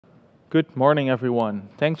Good morning, everyone.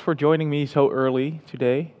 Thanks for joining me so early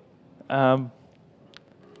today. Um,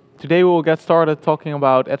 Today we will get started talking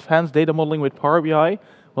about advanced data modeling with Power BI.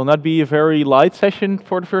 Will not be a very light session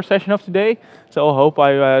for the first session of today, so I hope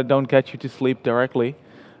I don't get you to sleep directly.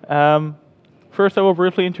 First, I will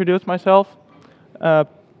briefly introduce myself. Uh,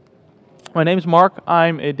 my name is Mark.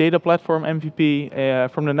 I'm a data platform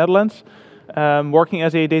MVP from the Netherlands, working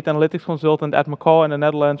as a data analytics consultant at McCall in the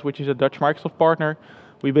Netherlands, which is a Dutch Microsoft partner.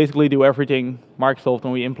 We basically do everything Microsoft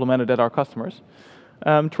and we implement it at our customers.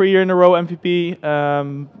 3 years in a row MVP,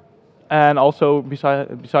 and also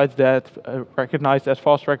besides that, recognized as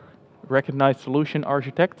recognized solution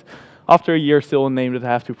architect. After a year, still a name that I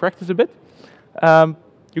have to practice a bit.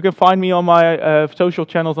 You can find me on my social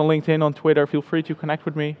channels on LinkedIn, on Twitter. Feel free to connect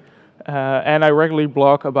with me. And I regularly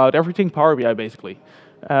blog about everything Power BI, basically.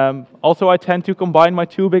 Also, I tend to combine my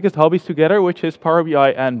two biggest hobbies together, which is Power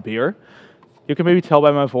BI and beer. You can maybe tell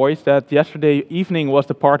by my voice that yesterday evening was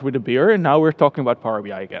the part with the beer, and now we're talking about Power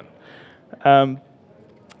BI again.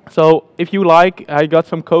 So if you like, I got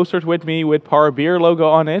some coasters with me with Power Beer logo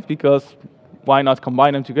on it, because why not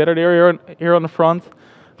combine them together? They're here on the front.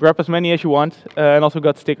 Grab as many as you want, and also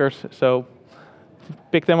got stickers, so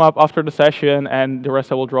pick them up after the session, and the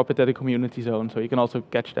rest I will drop it at the community zone, so you can also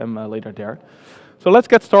catch them later there. So let's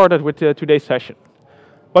get started with today's session.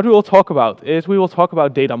 What we will talk about is we will talk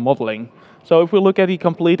about data modeling. So if we look at the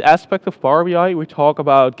complete aspect of Power BI, we talk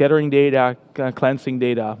about gathering data, cleansing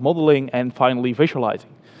data, modeling, and finally visualizing.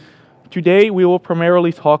 Today we will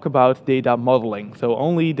primarily talk about data modeling, so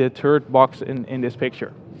only the third box in this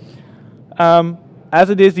picture. As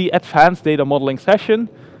it is the advanced data modeling session,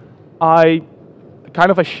 I kind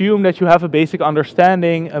of assume that you have a basic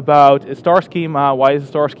understanding about a star schema, why is a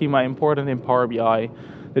star schema important in Power BI,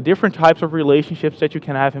 the different types of relationships that you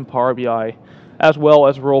can have in Power BI, as well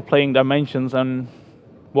as role-playing dimensions and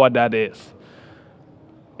what that is.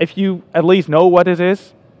 If you at least know what it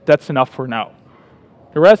is, that's enough for now.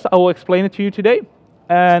 The rest I will explain it to you today,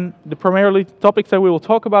 and the primarily topics that we will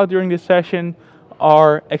talk about during this session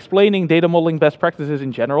are explaining data modeling best practices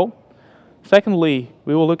in general. Secondly,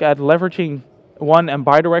 we will look at leveraging one and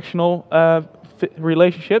bidirectional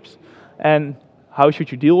relationships and how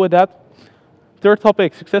should you deal with that. Third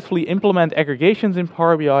topic, successfully implement aggregations in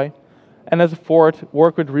Power BI. And as a fourth,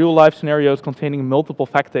 work with real-life scenarios containing multiple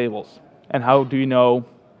fact tables. And how do you know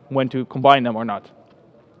when to combine them or not?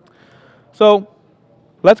 So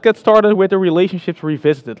let's get started with the relationships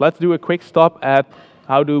revisited. Let's do a quick stop at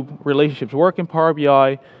how do relationships work in Power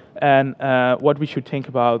BI and what we should think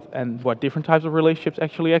about and what different types of relationships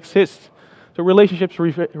actually exist. So relationships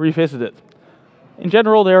revisited. In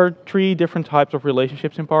general, there are 3 different types of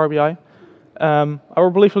relationships in Power BI. I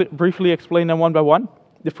will briefly explain them one by one.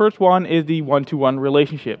 The first one is the one-to-one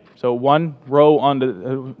relationship. So one row on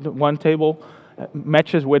the one table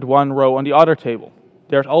matches with one row on the other table.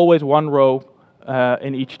 There's always one row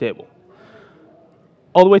in each table.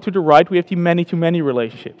 All the way to the right, we have the many-to-many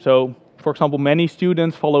relationship. So, for example, many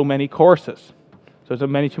students follow many courses. So it's a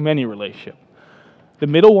many-to-many relationship. The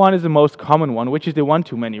middle one is the most common one, which is the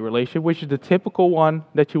one-to-many relationship, which is the typical one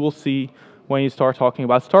that you will see when you start talking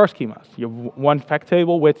about star schemas. You have one fact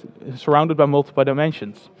table surrounded by multiple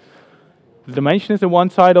dimensions. The dimension is the one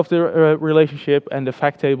side of the relationship, and the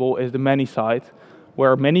fact table is the many side,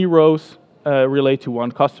 where many rows relate to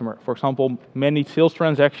one customer. For example, many sales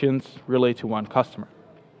transactions relate to one customer.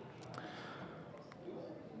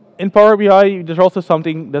 In Power BI, there's also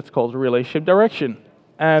something that's called relationship direction.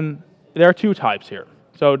 And there are 2 types here.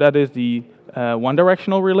 So that is the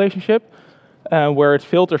one-directional relationship, where it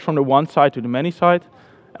filters from the one side to the many side.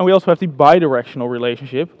 And we also have the bidirectional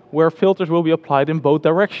relationship, where filters will be applied in both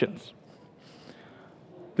directions.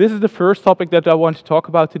 This is the first topic that I want to talk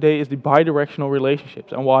about today, is the bidirectional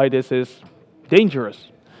relationships and why this is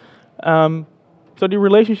dangerous. So the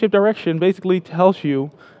relationship direction basically tells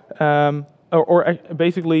you, or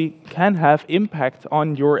basically can have impact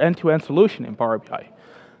on your end-to-end solution in Power BI.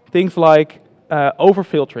 Things like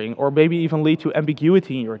overfiltering, or maybe even lead to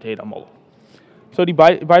ambiguity in your data model. So the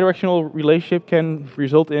bidirectional relationship can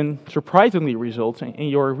result in surprisingly results in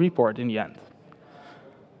your report in the end.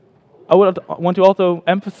 I would want to also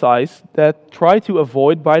emphasize that try to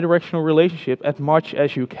avoid bidirectional relationship as much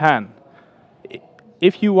as you can.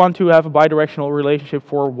 If you want to have a bidirectional relationship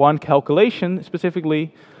for one calculation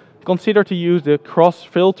specifically, consider to use the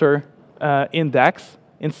cross-filter index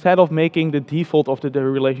instead of making the default of the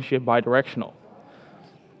relationship bidirectional.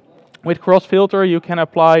 With cross-filter, you can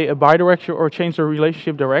apply a bidirectional or change the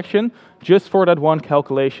relationship direction just for that one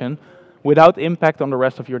calculation without impact on the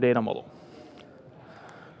rest of your data model.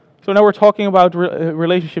 So now we're talking about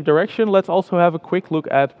relationship direction. Let's also have a quick look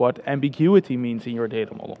at what ambiguity means in your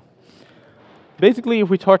data model. Basically, if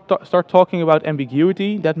we start talking about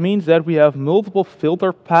ambiguity, that means that we have multiple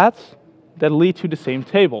filter paths that lead to the same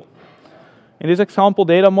table. In this example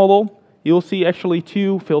data model, you'll see actually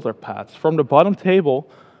two filter paths. From the bottom table,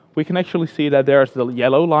 we can actually see that there's the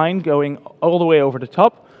yellow line going all the way over the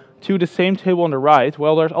top to the same table on the right,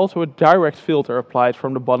 while there's also a direct filter applied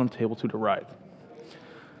from the bottom table to the right.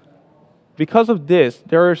 Because of this,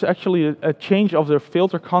 there is actually a change of the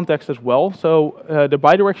filter context as well. So the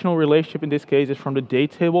bidirectional relationship in this case is from the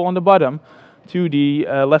date table on the bottom to the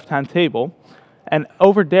left-hand table. And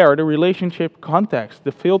over there, the relationship context,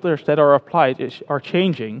 the filters that are applied are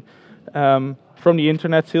changing from the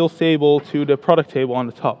internet sales table to the product table on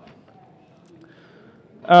the top.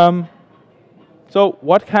 So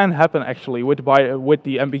what can happen actually with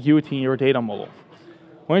the ambiguity in your data model?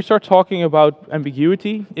 When you start talking about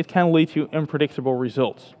ambiguity, it can lead to unpredictable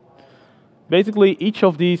results. Basically, each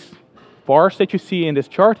of these bars that you see in this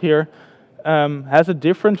chart here has a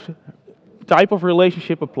different type of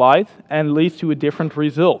relationship applied and leads to a different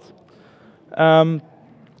result.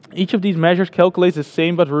 Each of these measures calculates the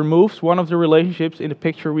same but removes one of the relationships in the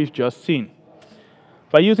picture we've just seen.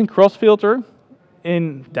 By using cross-filter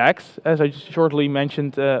in DAX, as I just shortly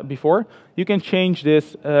mentioned before, you can change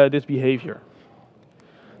this behavior.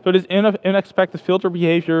 So this unexpected filter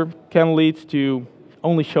behavior can lead to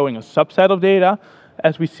only showing a subset of data,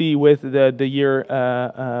 as we see with the year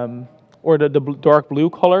or the dark blue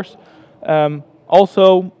colors.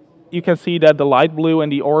 Also, you can see that the light blue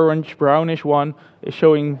and the orange brownish one is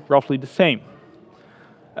showing roughly the same.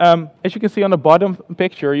 As you can see on the bottom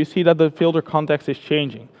picture, you see that the filter context is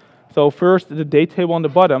changing. So first, the date table on the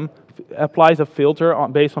bottom applies a filter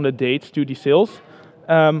based on the dates to the sales.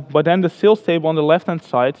 But then the sales table on the left-hand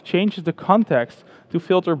side changes the context to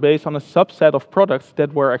filter based on a subset of products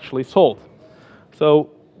that were actually sold. So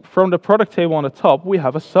from the product table on the top, we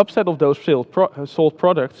have a subset of those sold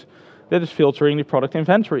products that is filtering the product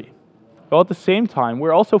inventory. Well, at the same time,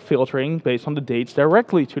 we're also filtering based on the dates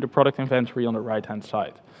directly to the product inventory on the right-hand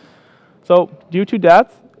side. So due to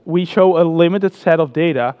that, we show a limited set of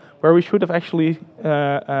data where we should have actually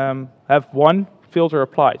have one filter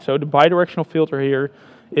applied. So the bidirectional filter here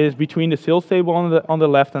is between the sales table on the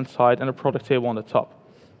left-hand side and the product table on the top.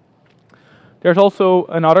 There's also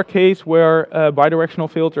another case where bidirectional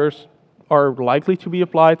filters are likely to be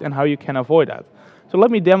applied and how you can avoid that. So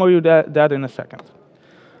let me demo you that in a second.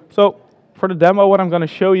 So for the demo, what I'm going to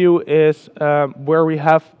show you is where we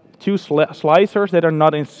have two slicers that are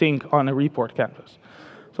not in sync on a report canvas.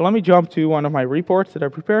 So let me jump to one of my reports that I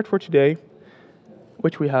prepared for today,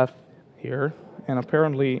 which we have here. And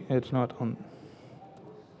apparently it's not on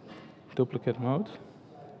duplicate mode.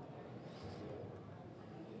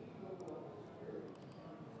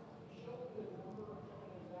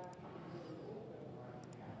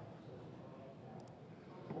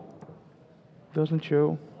 Doesn't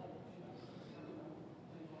show.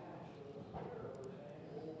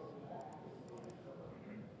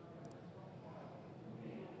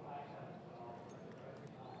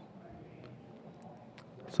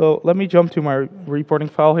 So let me jump to my reporting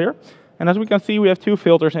file here. And as we can see, we have two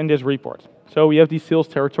filters in this report. So we have the sales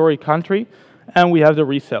territory country, and we have the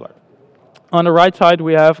reseller. On the right side,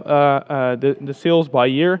 we have the sales by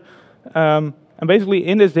year. And basically,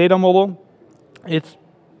 in this data model, it's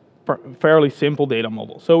a fairly simple data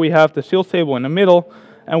model. So we have the sales table in the middle,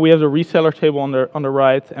 and we have the reseller table on the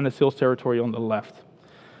right, and the sales territory on the left.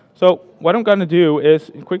 So what I'm going to do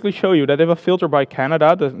is quickly show you that if I filter by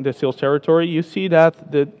Canada, the sales territory, you see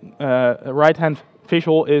that the right-hand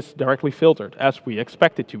visual is directly filtered, as we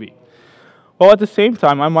expect it to be. Well, at the same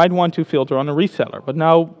time, I might want to filter on a reseller, but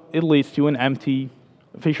now it leads to an empty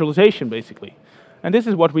visualization, basically. And this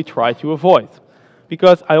is what we try to avoid,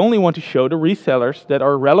 because I only want to show the resellers that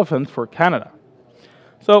are relevant for Canada.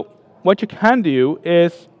 So what you can do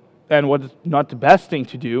is, and what is not the best thing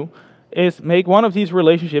to do, is make one of these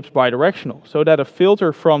relationships bidirectional, so that a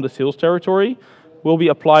filter from the sales territory will be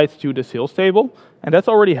applied to the sales table, and that's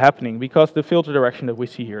already happening because the filter direction that we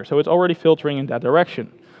see here. So it's already filtering in that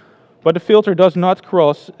direction. But the filter does not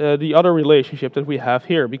cross the other relationship that we have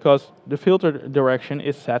here, because the filter direction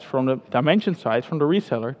is set from the dimension side from the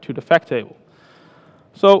reseller to the fact table.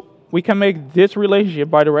 So we can make this relationship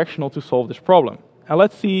bidirectional to solve this problem. And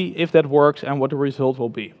let's see if that works and what the result will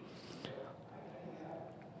be.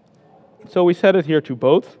 So we set it here to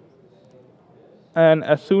both. And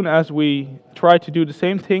as soon as we try to do the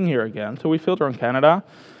same thing here again, so we filter on Canada,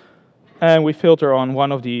 and we filter on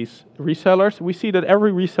one of these resellers, we see that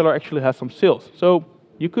every reseller actually has some sales. So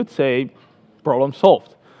you could say, problem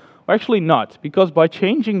solved. Well, actually not, because by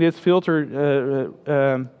changing this filter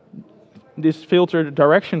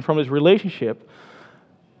direction from this relationship,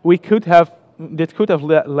 this could have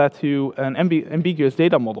led to an ambiguous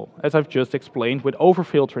data model, as I've just explained, with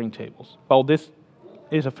overfiltering tables. Well, this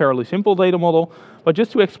is a fairly simple data model, but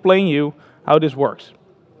just to explain you how this works.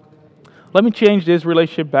 Let me change this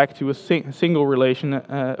relationship back to a single relation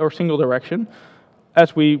or single direction,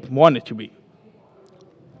 as we want it to be.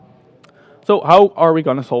 So how are we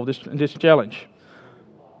going to solve this challenge?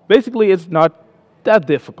 Basically, it's not that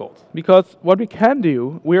difficult, because what we can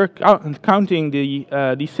do, we're counting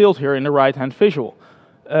the sales here in the right-hand visual,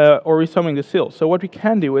 or we're summing the sales. So what we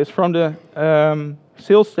can do is from the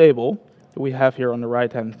sales table that we have here on the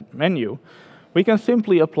right-hand menu, we can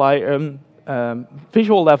simply apply a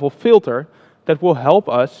visual level filter that will help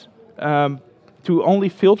us to only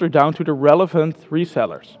filter down to the relevant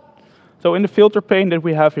resellers. So in the filter pane that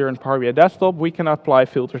we have here in Power BI Desktop, we can apply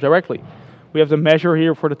filters directly. We have the measure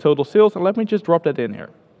here for the total sales, and let me just drop that in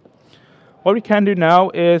here. What we can do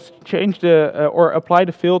now is change or apply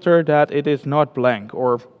the filter that it is not blank,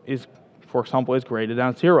 or is, for example, is greater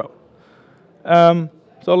than 0.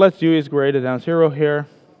 So let's do is greater than 0 here,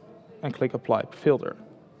 and click Apply Filter.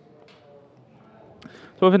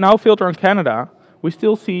 So if I now filter on Canada, we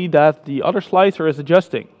still see that the other slicer is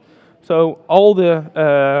adjusting. So all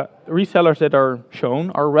the resellers that are shown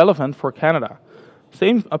are relevant for Canada.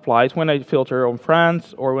 Same applies when I filter on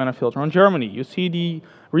France or when I filter on Germany. You see the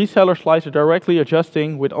reseller slicer directly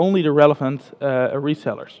adjusting with only the relevant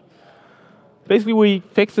resellers. Basically, we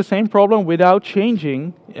fix the same problem without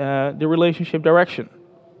changing the relationship direction.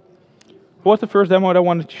 What's the first demo that I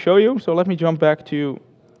wanted to show you? So let me jump back to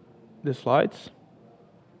the slides.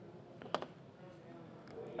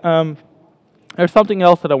 There's something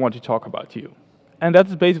else that I want to talk about to you. And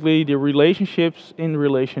that's basically the relationships in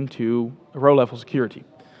relation to row-level security.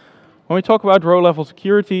 When we talk about row-level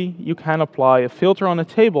security, you can apply a filter on a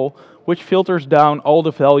table which filters down all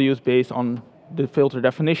the values based on the filter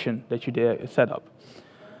definition that you set up.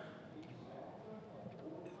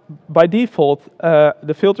 By default,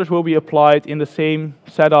 the filters will be applied in the same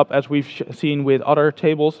setup as we've seen with other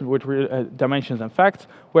tables with dimensions and facts,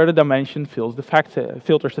 where the dimension filters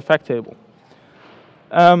the fact table.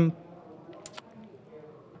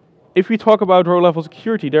 If we talk about row-level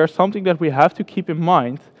security, there's something that we have to keep in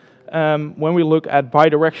mind when we look at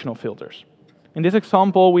bidirectional filters. In this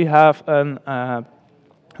example, we have a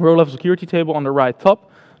row-level security table on the right top.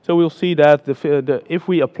 So we'll see that if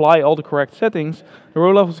we apply all the correct settings, the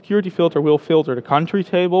row-level security filter will filter the country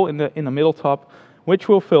table in the middle top, which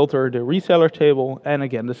will filter the reseller table and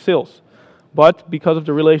again the sales. But because of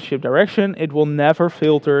the relationship direction, it will never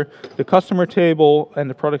filter the customer table and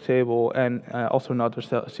the product table, and also not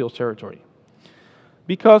the sales territory.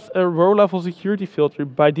 Because a row-level security filter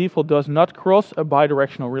by default does not cross a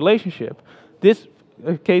bidirectional relationship, this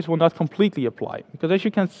case will not completely apply. Because as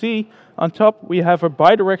you can see, on top we have a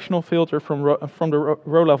bidirectional filter from the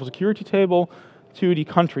row-level security table to the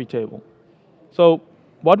country table. So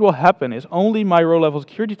what will happen is only my row-level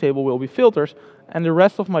security table will be filtered, and the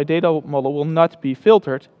rest of my data model will not be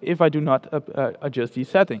filtered if I do not adjust these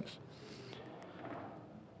settings.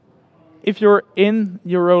 If you're in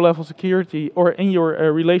your row-level security or in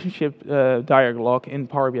your relationship dialog in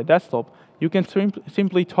Power BI Desktop, you can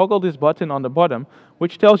simply toggle this button on the bottom,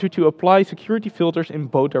 which tells you to apply security filters in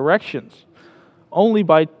both directions. Only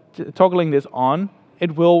by toggling this on,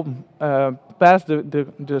 it will pass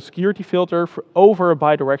the security filter over a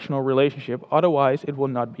bidirectional relationship. Otherwise, it will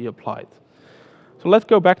not be applied. So let's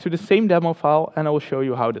go back to the same demo file, and I will show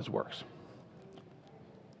you how this works.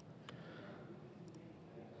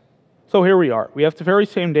 So here we are. We have the very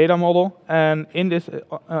same data model, and in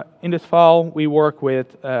this file, we work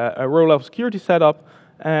with a row-level security setup.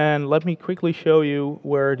 And let me quickly show you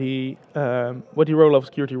where what the row-level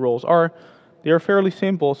security roles are. They are fairly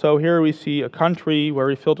simple. So here we see a country where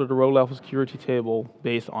we filter the row-level security table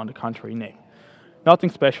based on the country name.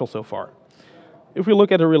 Nothing special so far. If we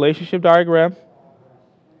look at the relationship diagram,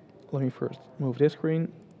 let me first move this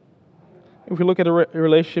screen. If we look at the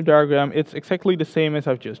relationship diagram, it's exactly the same as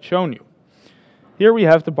I've just shown you. Here we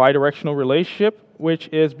have the bidirectional relationship, which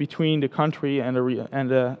is between the country and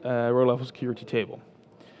the row-level security table.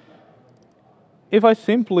 If I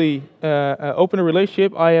simply open a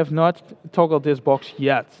relationship, I have not toggled this box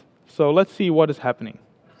yet. So let's see what is happening.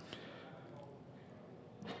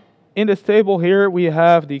 In this table here, we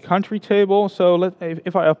have the country table. So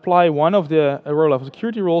if I apply one of the row-level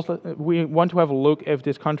security rules, we want to have a look if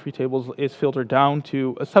this country table is filtered down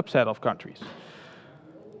to a subset of countries.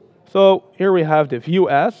 So here we have the view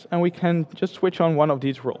as, and we can just switch on one of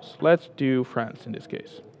these rules. Let's do France in this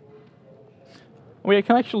case. We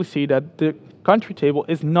can actually see that the country table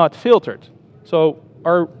is not filtered. So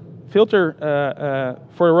our filter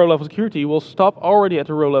for the row level security will stop already at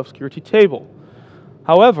the row level security table.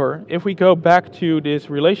 However, if we go back to this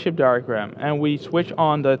relationship diagram and we switch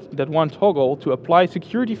on that one toggle to apply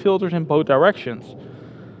security filters in both directions,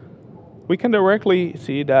 we can directly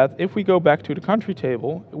see that if we go back to the country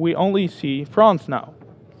table, we only see France now.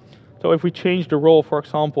 So if we change the role, for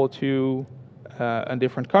example, to a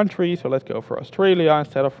different country, so let's go for Australia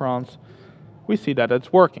instead of France, we see that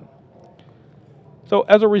it's working. So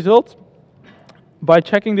as a result, by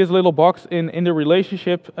checking this little box in the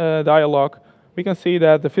relationship dialog, we can see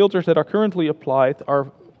that the filters that are currently applied are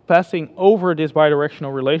passing over this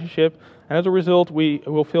bidirectional relationship, and as a result we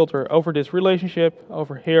will filter over this relationship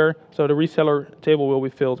over here, so the reseller table will be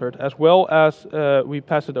filtered, as well as we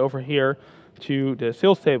pass it over here to the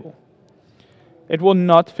sales table. It will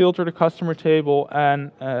not filter the customer table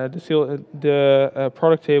and the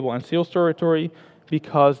product table and sales territory,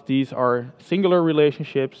 because these are singular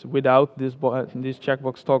relationships without this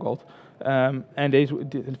checkbox toggled. And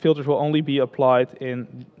the filters will only be applied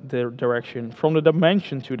in the direction from the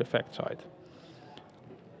dimension to the fact side.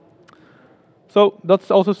 So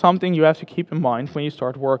that's also something you have to keep in mind when you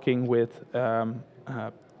start working with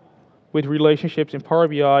relationships in Power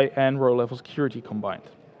BI and row level security combined.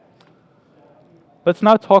 Let's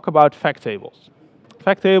now talk about fact tables.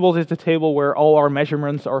 Fact tables is the table where all our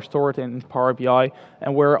measurements are stored in Power BI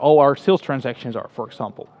and where all our sales transactions are, for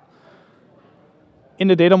example. In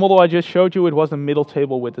the data model I just showed you, it was the middle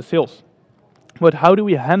table with the sales. But how do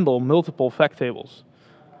we handle multiple fact tables?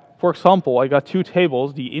 For example, I got two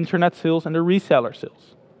tables, the internet sales and the reseller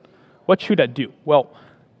sales. What should I do? Well,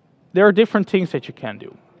 there are different things that you can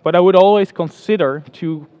do, but I would always consider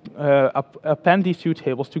to append these two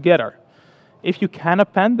tables together. If you can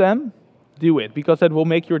append them, do it, because that will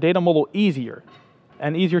make your data model easier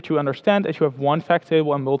and easier to understand, as you have one fact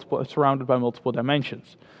table and surrounded by multiple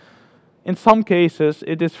dimensions. In some cases,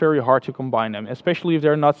 it is very hard to combine them, especially if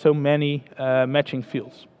there are not so many matching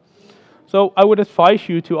fields. So I would advise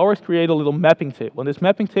you to always create a little mapping table. And this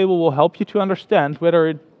mapping table will help you to understand whether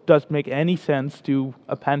it does make any sense to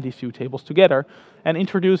append these two tables together and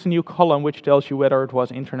introduce a new column which tells you whether it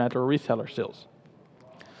was internet or reseller sales.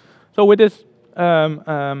 So with this,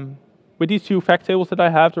 with these two fact tables that I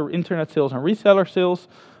have, the internet sales and reseller sales,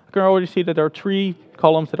 I can already see that there are three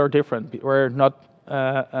columns that are different, where not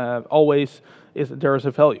always there is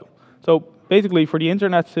a value. So basically, for the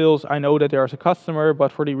internet sales, I know that there is a customer,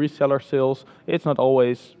 but for the reseller sales, it's not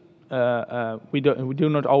always. We do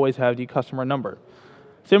not always have the customer number.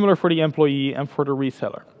 Similar for the employee and for the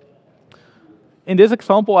reseller. In this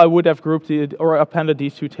example, I would have grouped or appended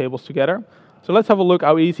these two tables together. So let's have a look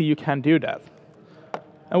how easy you can do that.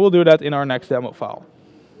 And we'll do that in our next demo file.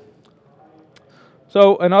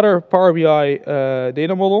 So another Power BI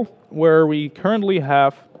data model where we currently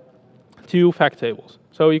have two fact tables.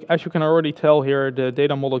 So as you can already tell here, the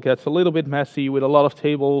data model gets a little bit messy with a lot of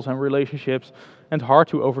tables and relationships and hard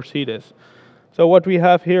to oversee this. So what we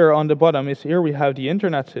have here on the bottom is here we have the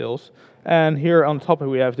internet sales, and here on top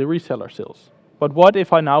we have the reseller sales. But what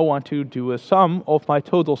if I now want to do a sum of my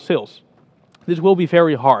total sales? This will be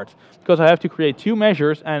very hard, because I have to create two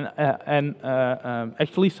measures and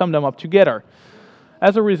actually sum them up together.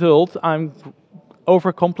 As a result, I'm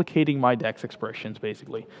overcomplicating my DAX expressions,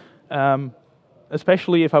 basically.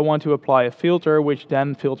 Especially if I want to apply a filter, which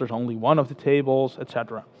then filters only one of the tables,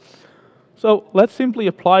 etc. So let's simply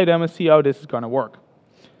apply them and see how this is going to work.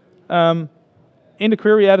 In the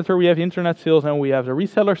query editor, we have internet sales and we have the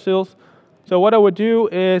reseller sales. So what I would do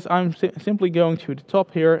is I'm simply going to the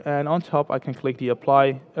top here, and on top I can click the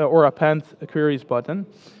apply or append queries button.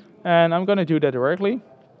 And I'm going to do that directly.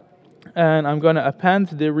 And I'm going to append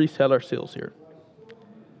the reseller sales here.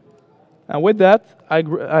 And with that,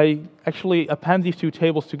 I actually append these two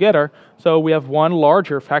tables together, so we have one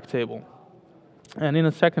larger fact table. And in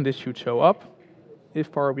a second, this should show up,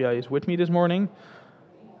 if Power BI is with me this morning.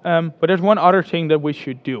 But there's one other thing that we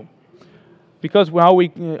should do. Because while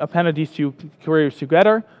we appended these two queries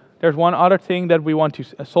together, there's one other thing that we want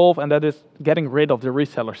to solve, and that is getting rid of the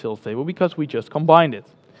reseller sales table, because we just combined it.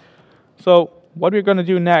 So what we're going to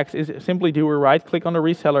do next is simply do a right-click on the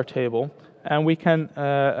reseller table, and we can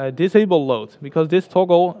disable load, because this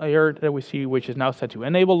toggle here that we see, which is now set to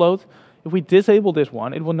enable load, if we disable this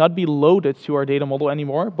one, it will not be loaded to our data model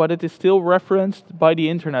anymore, but it is still referenced by the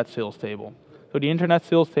internet sales table. So the internet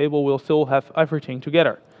sales table will still have everything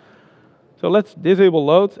together. So let's disable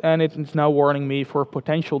load, and it's now warning me for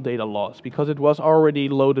potential data loss, because it was already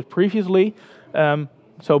loaded previously.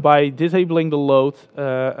 So by disabling the load,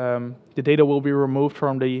 the data will be removed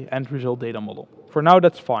from the end result data model. For now,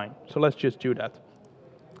 that's fine. So let's just do that.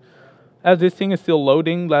 As this thing is still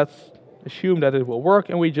loading, let's assume that it will work,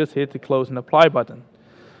 and we just hit the close and apply button.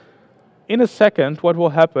 In a second, what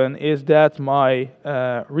will happen is that my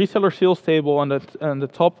reseller sales table on the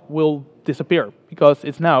top will disappear, because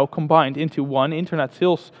it's now combined into one internet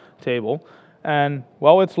sales table. And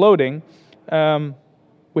while it's loading,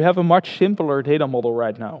 we have a much simpler data model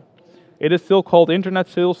right now. It is still called internet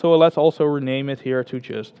sales, so let's also rename it here to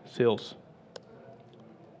just sales.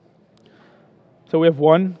 So we have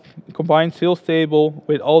one combined sales table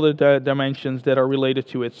with all the dimensions that are related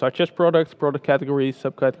to it, such as products, product categories,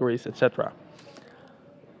 subcategories, etc.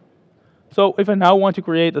 So if I now want to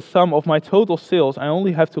create a sum of my total sales, I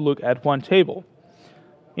only have to look at one table.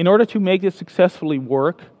 In order to make this successfully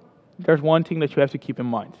work, there's one thing that you have to keep in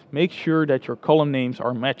mind. Make sure that your column names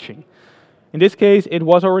are matching. In this case, it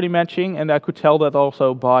was already matching, and I could tell that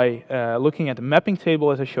also by looking at the mapping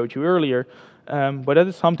table as I showed you earlier. But that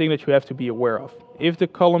is something that you have to be aware of. If the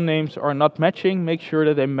column names are not matching, make sure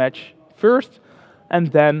that they match first,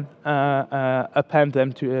 and then append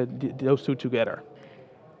them to those two together.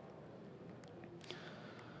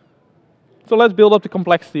 So let's build up the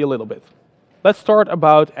complexity a little bit. Let's start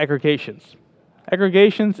about aggregations.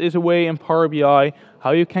 Aggregations is a way in Power BI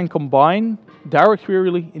how you can combine direct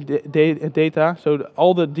query data, so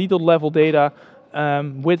all the detailed level data,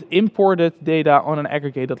 with imported data on an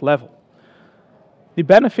aggregated level. The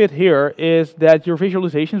benefit here is that your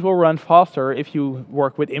visualizations will run faster if you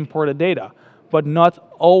work with imported data, but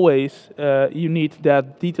not always you need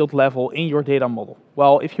that detailed level in your data model.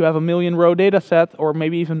 Well, if you have a 1,000,000 row data set, or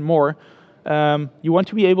maybe even more, you want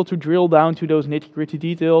to be able to drill down to those nitty-gritty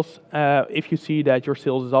details if you see that your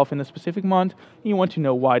sales is off in a specific month, and you want to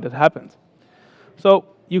know why that happened. So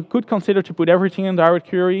you could consider to put everything in direct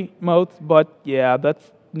query mode, but yeah,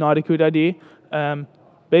 that's not a good idea.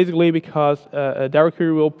 Basically because a direct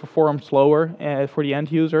query will perform slower for the end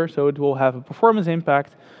user, so it will have a performance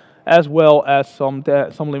impact, as well as some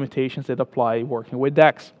limitations that apply working with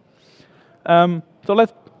DAX. So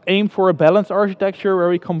let's aim for a balanced architecture where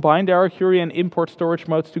we combine direct query and import storage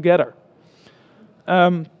modes together.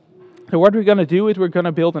 So what we're going to do is we're going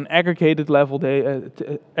to build an aggregated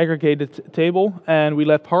table, and we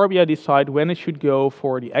let Power BI decide when it should go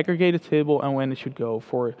for the aggregated table and when it should go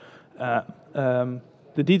for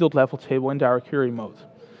the detailed level table in direct query mode.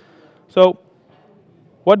 So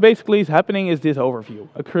what basically is happening is this overview.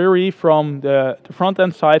 A query from the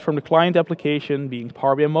front-end side, from the client application, being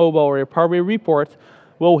Power BI Mobile or a Power BI report,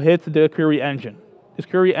 will hit the query engine. This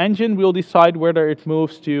query engine will decide whether it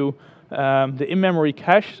moves to the in-memory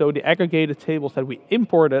cache, so the aggregated tables that we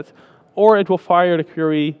imported, or it will fire the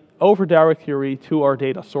query over direct query to our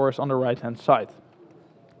data source on the right-hand side.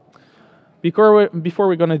 Before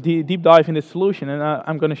we're going to deep dive in this solution, and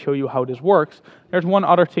I'm going to show you how this works, there's one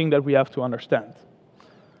other thing that we have to understand.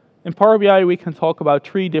 In Power BI, we can talk about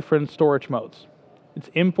 3 different storage modes. It's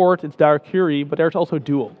import, it's direct query, but there's also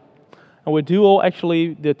dual. And with dual,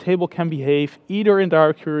 actually, the table can behave either in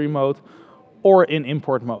direct query mode or in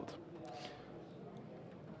import mode.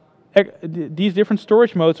 These different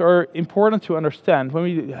storage modes are important to understand when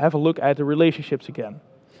we have a look at the relationships again.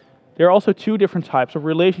 There are also 2 different types of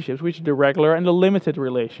relationships, which is the regular and the limited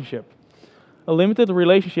relationship. A limited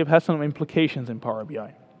relationship has some implications in Power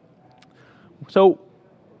BI. So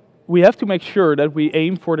we have to make sure that we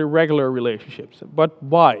aim for the regular relationships. But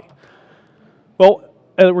why? Well,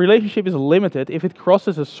 a relationship is limited if it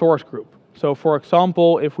crosses a source group. So for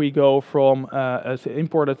example, if we go from an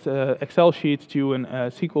imported Excel sheet to an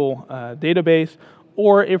SQL database,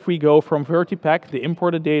 or if we go from Vertipack, the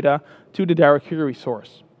imported data, to the direct query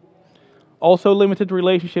source. Also, limited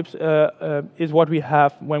relationships is what we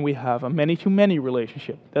have when we have a many-to-many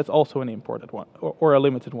relationship. That's also an imported one, or a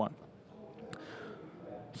limited one.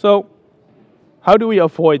 So, how do we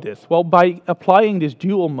avoid this? Well, by applying this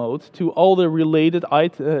dual mode to all the related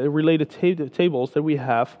tables that we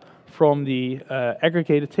have from the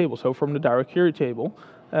aggregated table, so from the direct query table,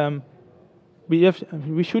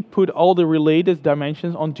 we should put all the related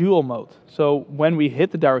dimensions on dual mode. So when we hit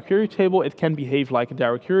the direct query table, it can behave like a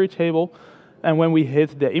direct query table, and when we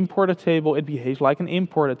hit the imported table, it behaves like an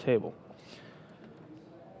imported table.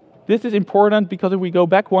 This is important because if we go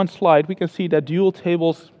back one slide, we can see that dual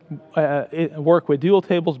tables work with dual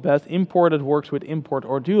tables best, imported works with import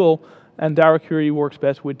or dual, and direct query works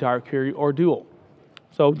best with direct query or dual.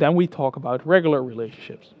 So then we talk about regular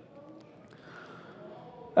relationships.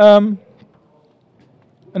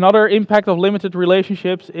 Another impact of limited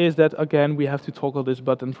relationships is that, again, we have to toggle this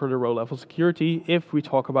button for the row level security if we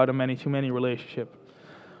talk about a many-to-many relationship.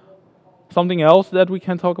 Something else that we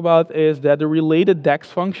can talk about is that the related DAX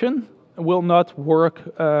function will not work,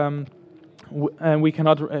 and we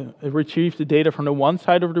cannot retrieve the data from the one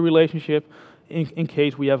side of the relationship in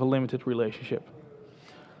case we have a limited relationship.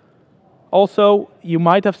 Also, you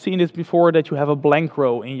might have seen this before, that you have a blank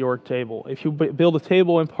row in your table. If you build a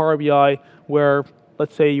table in Power BI where,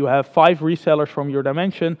 let's say, you have 5 resellers from your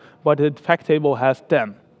dimension, but the fact table has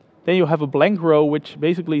 10. Then you have a blank row which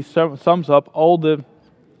basically sums up all the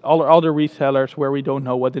other resellers where we don't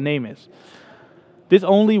know what the name is. This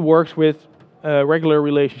only works with regular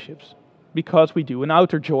relationships because we do an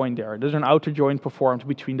outer join there. There's an outer join performed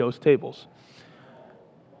between those tables.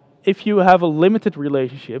 If you have a limited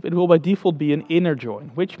relationship, it will by default be an inner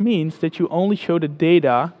join, which means that you only show the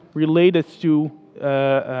data related to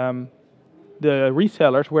the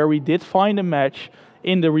resellers where we did find a match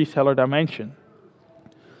in the reseller dimension.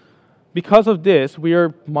 Because of this,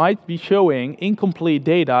 might be showing incomplete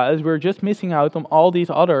data as we're just missing out on all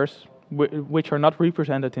these others which are not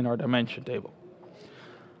represented in our dimension table.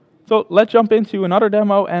 So let's jump into another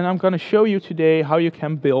demo, and I'm going to show you today how you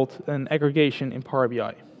can build an aggregation in Power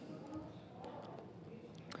BI.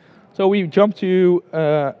 So we jump to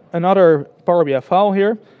another Power BI file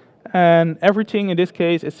here, and everything in this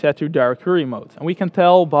case is set to direct query mode. And we can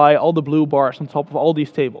tell by all the blue bars on top of all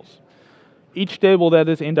these tables. Each table that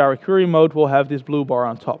is in direct query mode will have this blue bar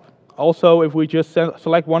on top. Also, if we just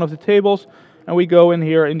select one of the tables and we go in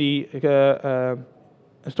here in the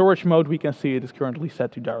storage mode, we can see it is currently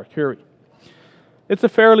set to direct query. It's a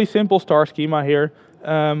fairly simple star schema here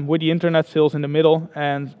with the internet sales in the middle,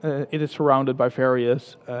 and it is surrounded by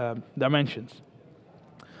various dimensions.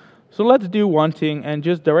 So let's do one thing and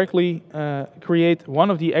just directly create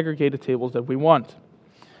one of the aggregated tables that we want.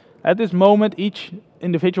 At this moment, each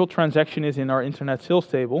individual transaction is in our internet sales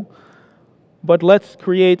table, but let's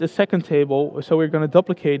create a second table. So we're going to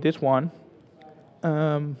duplicate this one.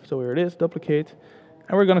 So here it is, duplicate,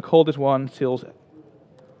 and we're going to call this one sales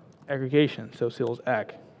aggregation, so sales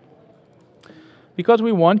ag. Because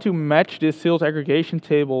we want to match this sales aggregation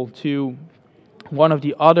table to one of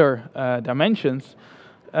the other dimensions,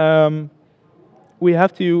 we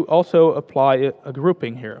have to also apply a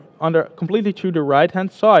grouping here. Completely to the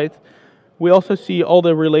right-hand side, we also see all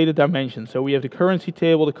the related dimensions. So we have the currency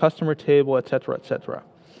table, the customer table, etc., etc.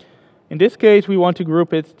 In this case, we want to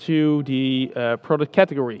group it to the product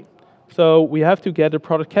category. So we have to get the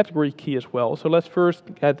product category key as well. So let's first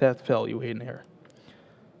get that value in here.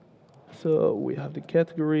 So we have the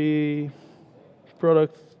category,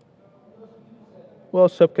 product, well,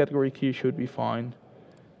 subcategory key should be fine.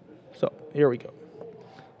 So here we go.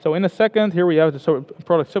 So in a second, here we have the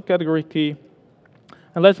product subcategory key.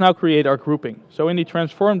 And let's now create our grouping. So in the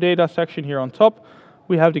transform data section here on top,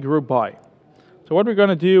 we have the group by. So what we're going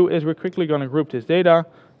to do is we're quickly going to group this data.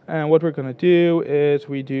 And what we're going to do is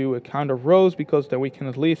we do a count of rows, because then we can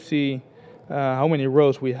at least see how many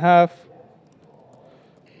rows we have.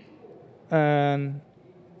 And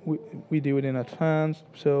we do it in advance.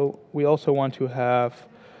 So we also want to have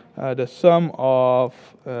the sum of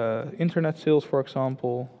internet sales, for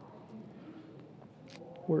example.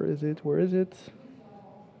 Where is it? Where is it?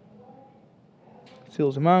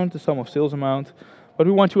 Sales amount, the sum of sales amount. But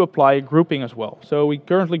we want to apply a grouping as well. So we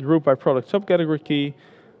currently group by product subcategory key,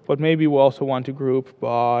 but maybe we also want to group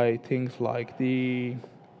by things like the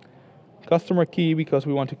customer key, because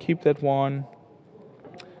we want to keep that one.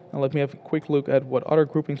 And let me have a quick look at what other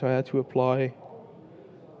groupings I had to apply.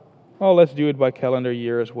 Oh, let's do it by calendar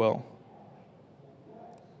year as well.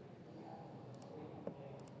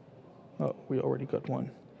 Oh, we already got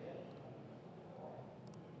one.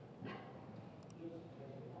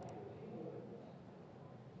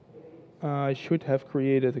 I should have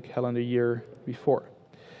created a calendar year before.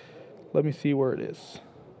 Let me see where it is.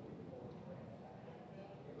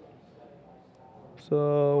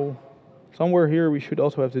 So somewhere here we should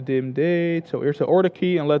also have the dim date. So here's the order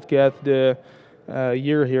key, and let's get the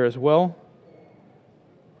year here as well.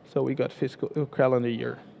 So we got fiscal calendar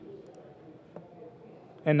year.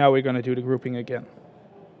 And now we're going to do the grouping again.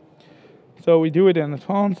 So we do it in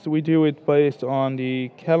advance. We do it based on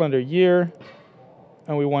the calendar year.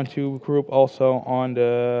 And we want to group also on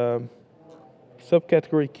the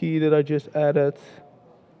subcategory key that I just added.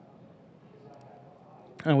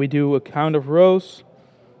 And we do a count of rows.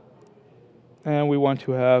 And we want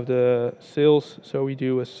to have the sales, so we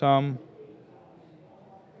do a sum.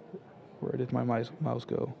 Where did my mouse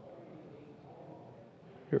go?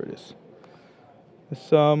 Here it is. The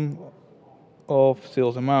sum of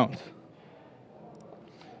sales amount.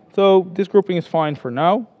 So this grouping is fine for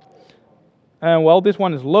now. And while this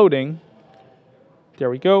one is loading,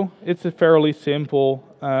 there we go. It's a fairly simple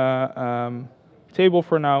table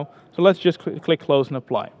for now. So let's just click close and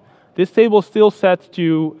apply. This table is still set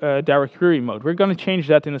to direct query mode. We're going to change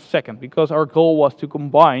that in a second because our goal was to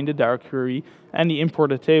combine the direct query and the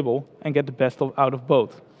imported table and get the best out of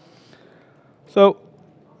both. So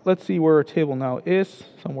let's see where our table now is.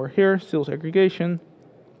 Somewhere here, sales aggregation.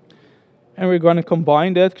 And we're going to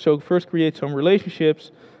combine that. So first create some relationships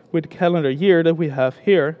with the calendar year that we have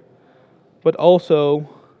here. But also,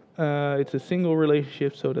 it's a single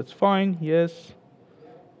relationship, so that's fine, yes.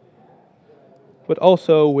 But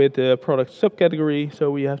also with the product subcategory,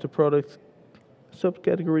 so we have the product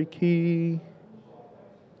subcategory key.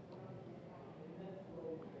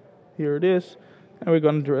 Here it is. And we're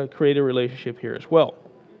going to create a relationship here as well.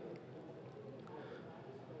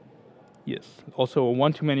 Yes, also a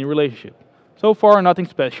one-to-many relationship. So far, nothing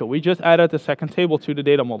special. We just added a second table to the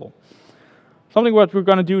data model. Something what we're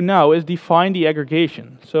going to do now is define the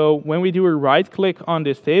aggregation. So when we do a right-click on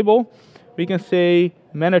this table, we can say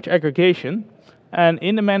Manage Aggregation. And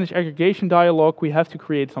in the Manage Aggregation dialog, we have to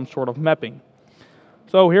create some sort of mapping.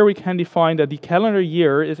 So here we can define that the calendar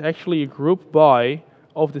year is actually a group by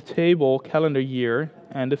of the table calendar year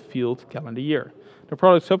and the field calendar year. The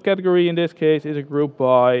product subcategory in this case is a group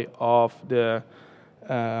by of the,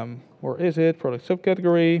 product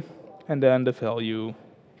subcategory, and then the value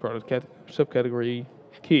product subcategory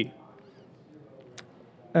key.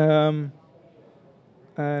 And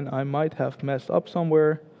I might have messed up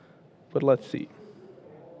somewhere, but let's see.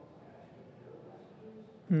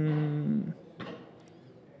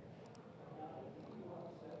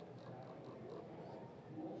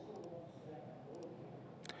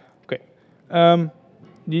 Okay.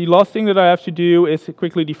 The last thing that I have to do is to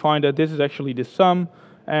quickly define that this is actually the sum,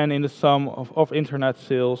 and in the sum of internet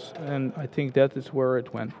sales, and I think that is where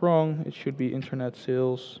it went wrong. It should be internet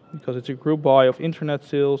sales, because it's a group by of internet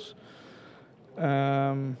sales.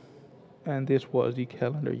 And this was the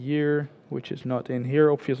calendar year, which is not in here,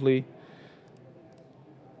 obviously.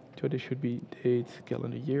 So this should be date,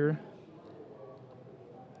 calendar year.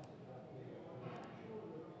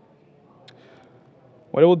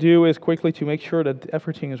 What I will do is quickly, to make sure that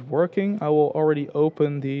everything is working, I will already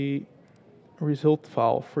open the result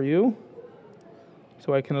file for you,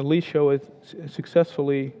 so I can at least show it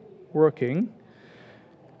successfully working.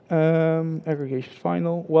 Aggregation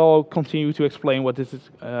final. Well, I'll continue to explain what this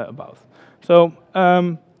is about. So,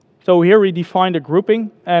 so here we defined a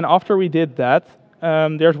grouping, and after we did that,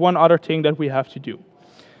 there's one other thing that we have to do.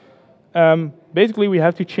 Basically, we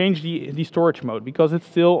have to change the storage mode because it's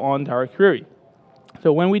still on direct query.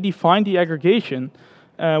 So when we define the aggregation,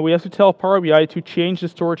 we have to tell Power BI to change the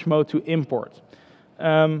storage mode to import.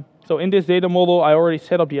 So in this data model, I already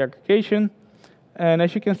set up the aggregation. And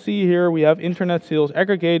as you can see here, we have internet sales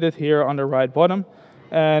aggregated here on the right bottom.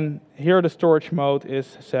 And here the storage mode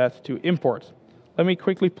is set to import. Let me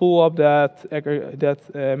quickly pull up that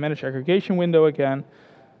manage aggregation window again.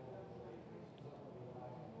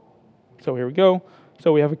 So here we go.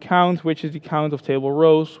 So we have a count, which is the count of table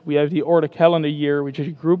rows. We have the order calendar year, which is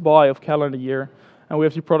a group by of calendar year. And we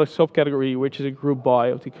have the product subcategory, which is a group by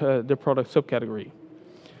of the product subcategory.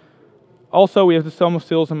 Also, we have the sum of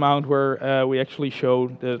sales amount, where we actually show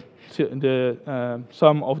the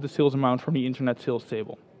sum of the sales amount from the internet sales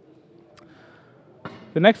table.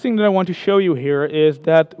 The next thing that I want to show you here is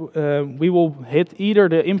that we will hit either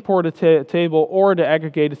the imported table or the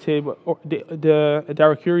aggregated table, or the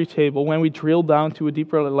direct query table, when we drill down to a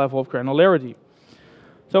deeper level of granularity.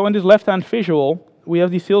 So in this left-hand visual, we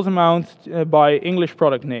have the sales amount by English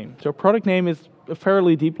product name. So product name is a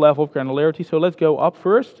fairly deep level of granularity, so let's go up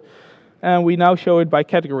first. And we now show it by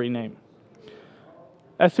category name.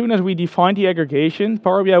 As soon as we define the aggregation,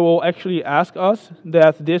 Power BI will actually ask us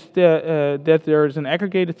that that there is an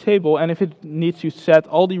aggregated table, and if it needs to set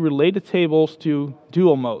all the related tables to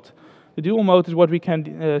dual mode. The dual mode is what we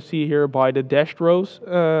can see here by the dashed rows,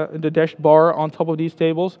 the dashed bar on top of these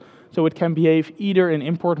tables. So it can behave either in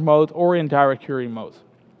import mode or in direct query mode.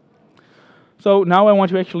 So now I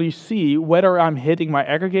want to actually see whether I'm hitting my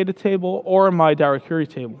aggregated table or my direct query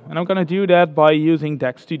table. And I'm going to do that by using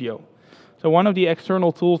DAX Studio. So one of the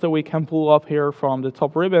external tools that we can pull up here from the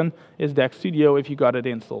top ribbon is DAX Studio if you got it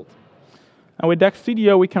installed. And with DAX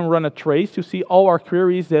Studio, we can run a trace to see all our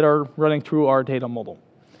queries that are running through our data model.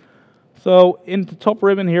 So in the top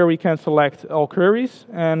ribbon here, we can select all queries.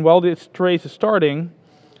 And while this trace is starting,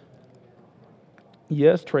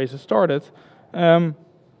 yes, trace has started.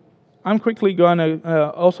 I'm quickly going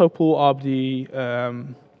to also pull up the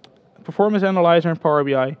performance analyzer in Power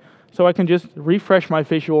BI, so I can just refresh my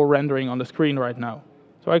visual rendering on the screen right now.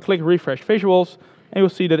 So I click refresh visuals, and you'll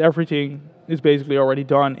see that everything is basically already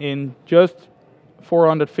done in just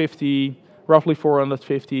roughly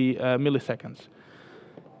 450 milliseconds.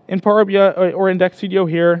 In Power BI or in DAX Studio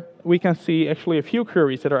here, we can see actually a few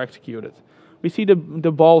queries that are executed. We see the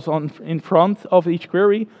balls in front of each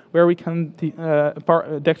query, where we can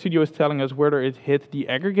DAX Studio is telling us whether it hit the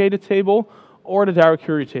aggregated table or the direct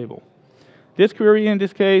query table. This query in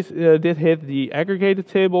this case did hit the aggregated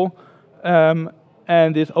table,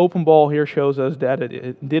 and this open ball here shows us that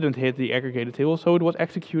it didn't hit the aggregated table, so it was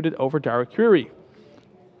executed over direct query.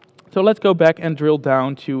 So let's go back and drill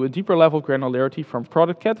down to a deeper level of granularity from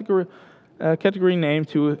product category name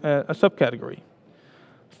to a subcategory.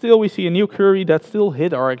 Still, we see a new query that still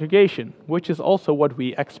hit our aggregation, which is also what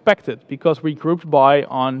we expected because we grouped by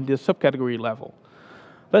on the subcategory level.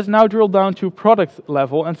 Let's now drill down to product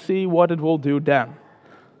level and see what it will do then.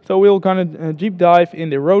 So we're going to deep dive in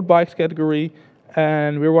the road bikes category,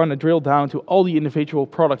 and we want to drill down to all the individual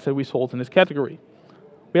products that we sold in this category.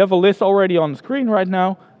 We have a list already on the screen right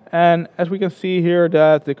now, and as we can see here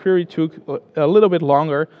that the query took a little bit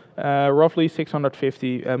longer, roughly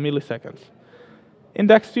 650 milliseconds. In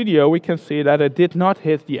DAX Studio, we can see that it did not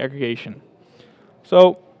hit the aggregation.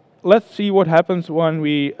 So let's see what happens when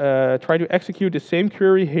we try to execute the same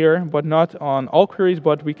query here, but not on all queries,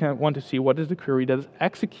 but we want to see what is the query that is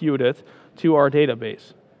executed to our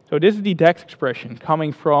database. So this is the DAX expression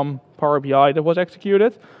coming from Power BI that was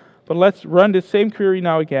executed. But let's run this same query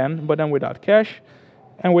now again, but then without cache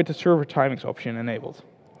and with the server timings option enabled.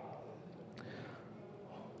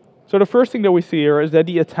 So the first thing that we see here is that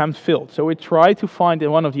the attempt failed. So it tried to find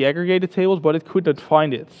in one of the aggregated tables, but it couldn't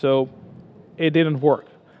find it. So it didn't work.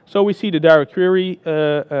 So we see the direct query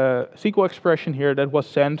SQL expression here that was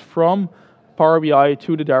sent from Power BI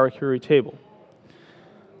to the direct query table.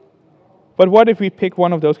 But what if we pick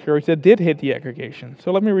one of those queries that did hit the aggregation?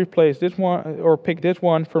 So let me replace this one, or pick this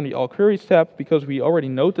one from the All Queries tab, because we already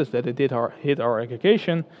noticed that it did hit our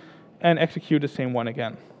aggregation, and execute the same one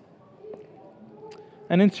again.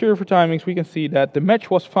 And in server timings, we can see that the match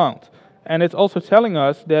was found. And it's also telling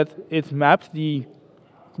us that it's mapped the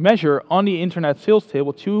measure on the internet sales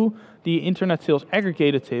table to the internet sales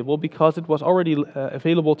aggregated table because it was already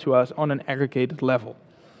available to us on an aggregated level.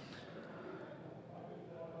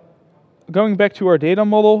 Going back to our data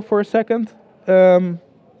model for a second.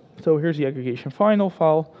 So here's the aggregation final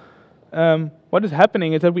file. What is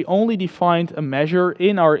happening is that we only defined a measure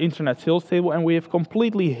in our internet sales table and we have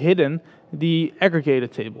completely hidden the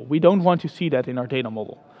aggregated table. We don't want to see that in our data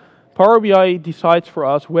model. Power BI decides for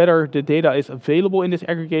us whether the data is available in this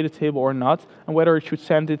aggregated table or not, and whether it should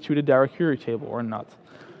send it to the direct query table or not.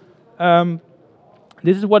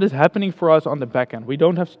 This is what is happening for us on the back end. We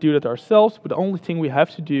don't have to do that ourselves, but the only thing we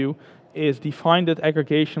have to do is define that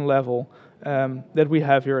aggregation level that we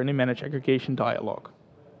have here in the Manage Aggregation dialog.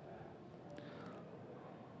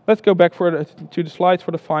 Let's go back to the slides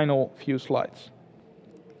for the final few slides.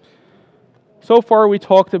 So far we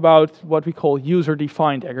talked about what we call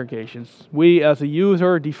user-defined aggregations. We as a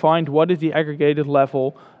user defined what is the aggregated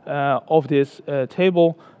level of this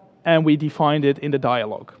table, and we defined it in the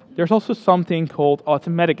dialog. There's also something called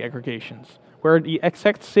automatic aggregations, where the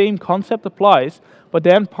exact same concept applies, but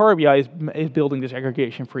then Power BI is building this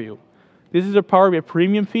aggregation for you. This is a Power BI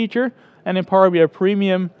Premium feature, and in Power BI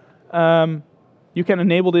Premium, you can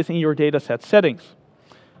enable this in your dataset settings.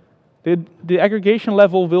 The aggregation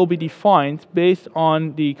level will be defined based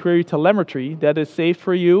on the query telemetry that is saved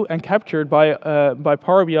for you and captured by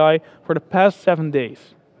Power BI for the past 7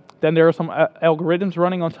 days. Then there are some algorithms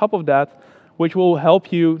running on top of that, which will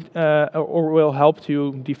help you or will help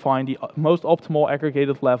to define the most optimal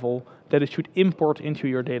aggregated level that it should import into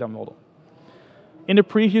your data model. In the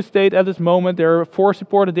preview state at this moment, there are 4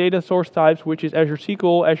 supported data source types, which is Azure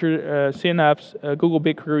SQL, Azure Synapse, Google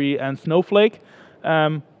BigQuery, and Snowflake.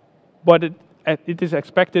 But it is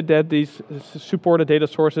expected that these supported data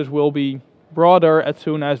sources will be broader as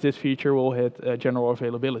soon as this feature will hit general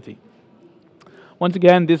availability. Once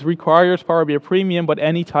again, this requires Power BI Premium, but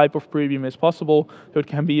any type of premium is possible. So it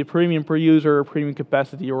can be a premium per user, a premium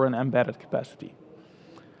capacity, or an embedded capacity.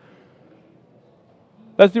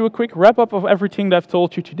 Let's do a quick wrap-up of everything that I've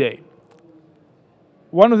told you today.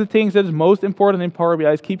 One of the things that is most important in Power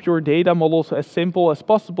BI is keep your data models as simple as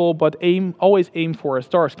possible, but always aim for a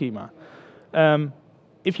star schema.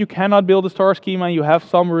 If you cannot build a star schema, you have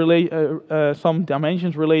some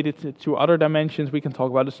dimensions related to other dimensions. We can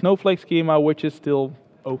talk about a snowflake schema, which is still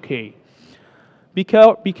okay. Be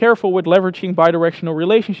careful with leveraging bidirectional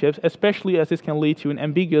relationships, especially as this can lead to an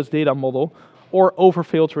ambiguous data model or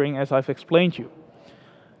over-filtering, as I've explained to you.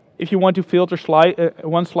 If you want to filter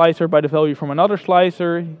one slicer by the value from another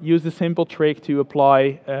slicer, use the simple trick to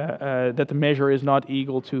apply that the measure is not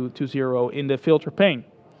equal to 0 in the filter pane.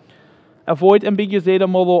 Avoid ambiguous data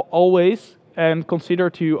model always, and consider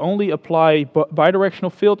to only apply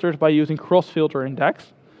bidirectional filters by using cross-filter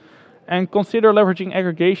index. And consider leveraging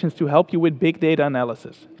aggregations to help you with big data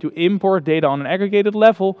analysis, to import data on an aggregated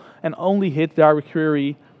level and only hit direct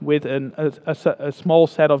query with a small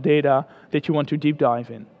set of data that you want to deep dive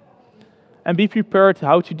in. And be prepared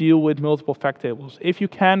how to deal with multiple fact tables. If you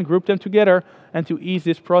can, group them together, and to ease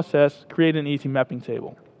this process, create an easy mapping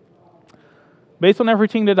table. Based on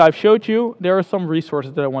everything that I've showed you, there are some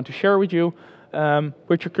resources that I want to share with you,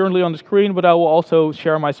 which are currently on the screen, but I will also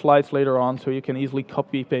share my slides later on so you can easily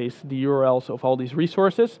copy-paste the URLs of all these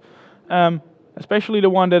resources. Especially the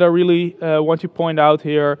one that I really want to point out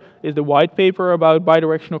here is the white paper about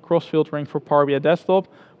bidirectional cross-filtering for Power BI Desktop,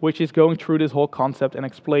 which is going through this whole concept and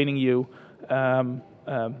explaining you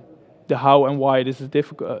the how and why this is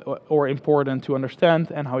difficult or important to understand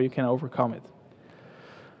and how you can overcome it.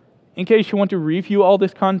 In case you want to review all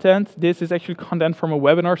this content, this is actually content from a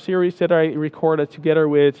webinar series that I recorded together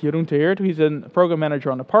with Jeroen Teheert, who's a program manager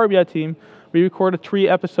on the Power BI team. We recorded 3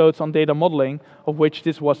 episodes on data modeling, of which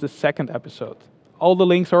this was the 2nd episode. All the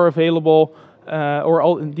links are available,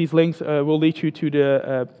 these links will lead you to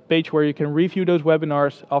the page where you can review those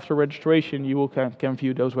webinars. After registration, you can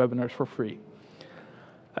view those webinars for free.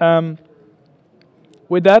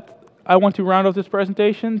 With that, I want to round off this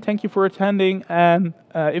presentation. Thank you for attending, and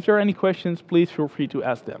if there are any questions, please feel free to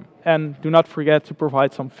ask them. And do not forget to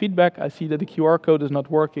provide some feedback. I see that the QR code is not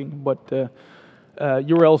working, but the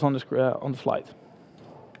URL is on the slide.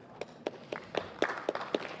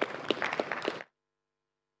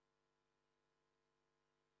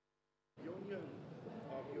 Union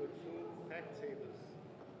of your 2 fact tables,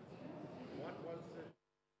 what was the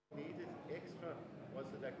needed extra? Was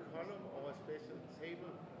it a column or a special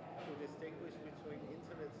table to distinguish between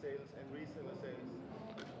internet sales and reseller sales?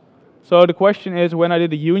 So the question is, when I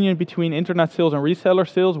did the union between internet sales and reseller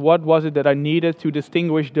sales, what was it that I needed to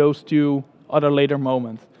distinguish those two at a later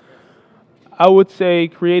moment? I would say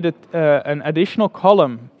create an additional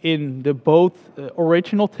column in the both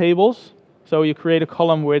original tables. So you create a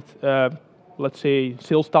column with, let's say,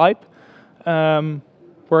 sales type,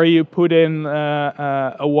 where you put in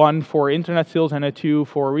a 1 for internet sales and a 2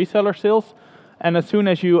 for reseller sales. And as soon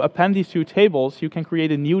as you append these 2 tables, you can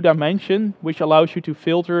create a new dimension, which allows you to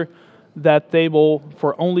filter that table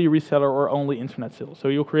for only reseller or only internet sales. So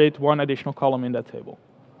you'll create 1 additional column in that table.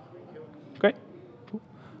 Okay? Cool.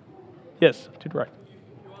 Yes, to the right.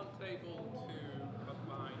 You aren't able to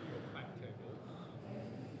combine your fact tables.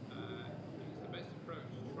 It's the best approach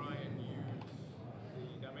to try and use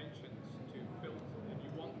the dimensions to filter, and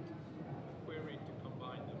you want the query to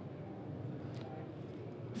combine them.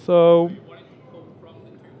 So You want it to pull from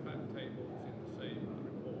the 2 fact tables in the same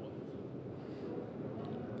report.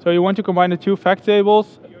 you want to combine the 2 fact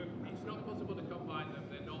tables. It's not possible to combine them.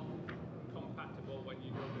 They're not compatible when you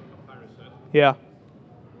do the comparison. Yeah.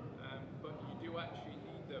 But you do actually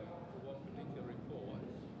need them for one particular report.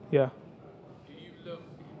 Yeah. Do you look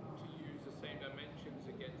to use the same dimensions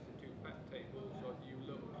against the 2 fact tables, or do you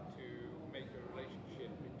look to make a relationship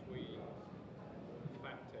between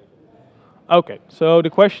fact tables? Okay, so the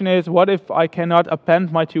question is, what if I cannot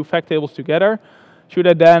append my 2 fact tables together? Should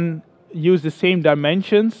I then use the same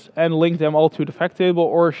dimensions and link them all to the fact table,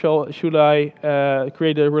 or should I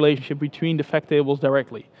create a relationship between the fact tables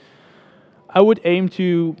directly? I would aim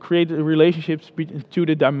to create relationships to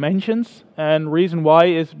the dimensions, and reason why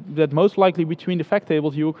is that most likely between the fact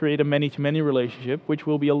tables you will create a many-to-many relationship, which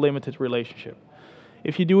will be a limited relationship.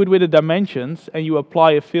 If you do it with the dimensions and you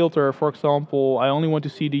apply a filter, for example, I only want to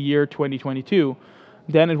see the year 2022,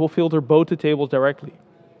 then it will filter both the tables directly.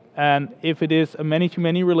 And if it is a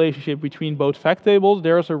many-to-many relationship between both fact tables,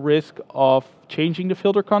 there is a risk of changing the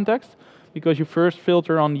filter context, because you first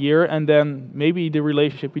filter on year and then maybe the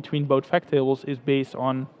relationship between both fact tables is based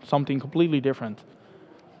on something completely different.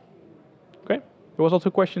 Okay, there was also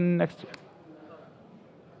a question next to it.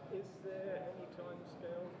 Is there any time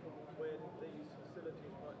scale from when these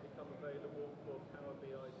facilities might become available for Power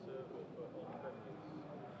BI server for on-premise?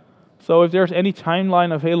 So if there's any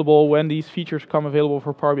timeline available when these features come available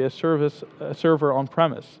for Power BI server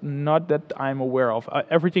on-premise, not that I'm aware of.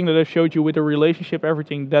 Everything that I showed you with the relationship,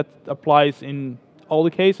 everything that applies in all the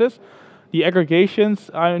cases. The aggregations,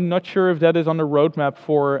 I'm not sure if that is on the roadmap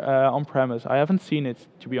for on-premise. I haven't seen it,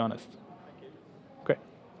 to be honest. Okay.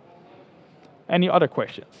 Any other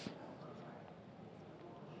questions?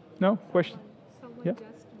 No? Question? Someone Yeah.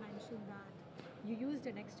 just mentioned that you used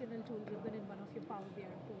an external tool ribbon in one of your Power BI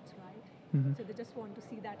reports, right? Mm-hmm. So they just want to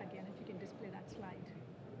see that again, if you can display that slide.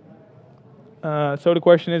 So the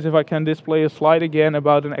question is if I can display a slide again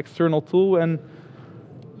about an external tool, and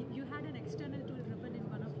You had an external tool ribbon in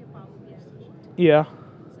one of your Power BI reports. Yeah.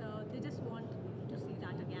 So they just want to see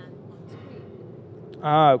that again on screen.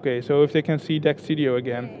 Ah, okay. So if they can see Deck Studio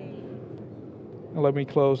again. Yay. Let me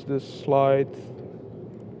close this slide.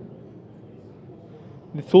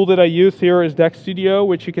 The tool that I use here is Deck Studio,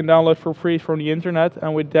 which you can download for free from the internet.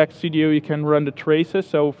 And with Deck Studio, you can run the traces.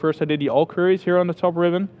 So first I did the all queries here on the top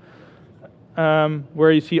ribbon,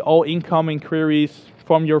 where you see all incoming queries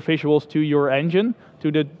from your visuals to your engine,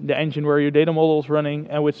 to the engine where your data model is running.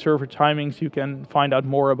 And with server timings, you can find out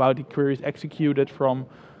more about the queries executed from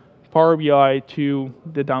Power BI to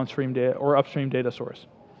the downstream data or upstream data source.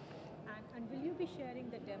 And will you be sharing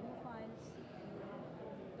the demo files,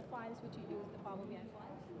 the files which you use, the Power BI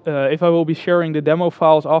files? If I will be sharing the demo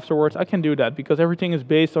files afterwards, I can do that because everything is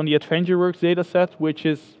based on the AdventureWorks dataset, which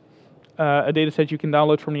is a dataset you can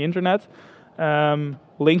download from the internet.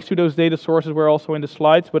 Links to those data sources were also in the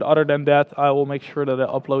slides, but other than that, I will make sure that I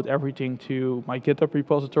upload everything to my GitHub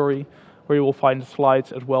repository, where you will find the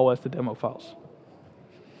slides as well as the demo files.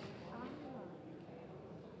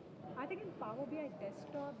 I think in Power BI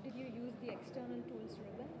Desktop, did you use the external tools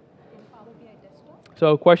ribbon in Power BI Desktop?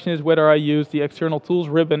 So the question is whether I use the external tools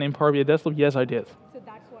ribbon in Power BI Desktop. Yes, I did. So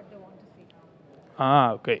that's what they want to see.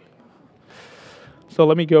 Ah, okay. So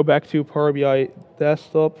let me go back to Power BI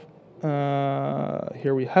Desktop.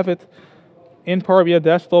 Here we have it. In Power BI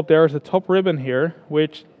Desktop, there's a top ribbon here,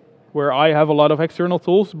 where I have a lot of external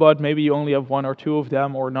tools, but maybe you only have one or two of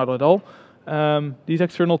them, or not at all. These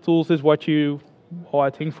external tools is what I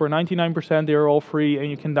think for 99% they're all free, and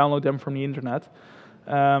you can download them from the internet.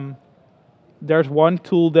 There's one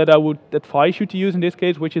tool that I would advise you to use in this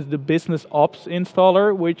case, which is the Business Ops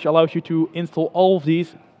installer, which allows you to install all of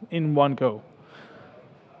these in one go.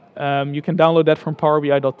 You can download that from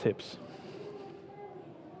powerbi.tips.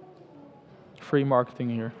 Free marketing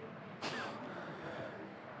here.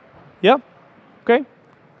 Yeah, okay.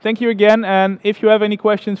 Thank you again, and if you have any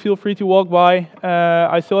questions, feel free to walk by.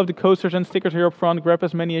 I still have the coasters and stickers here up front. Grab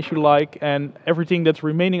as many as you like, and everything that's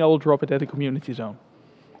remaining, I will drop it at the community zone.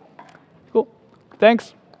 Cool.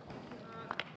 Thanks.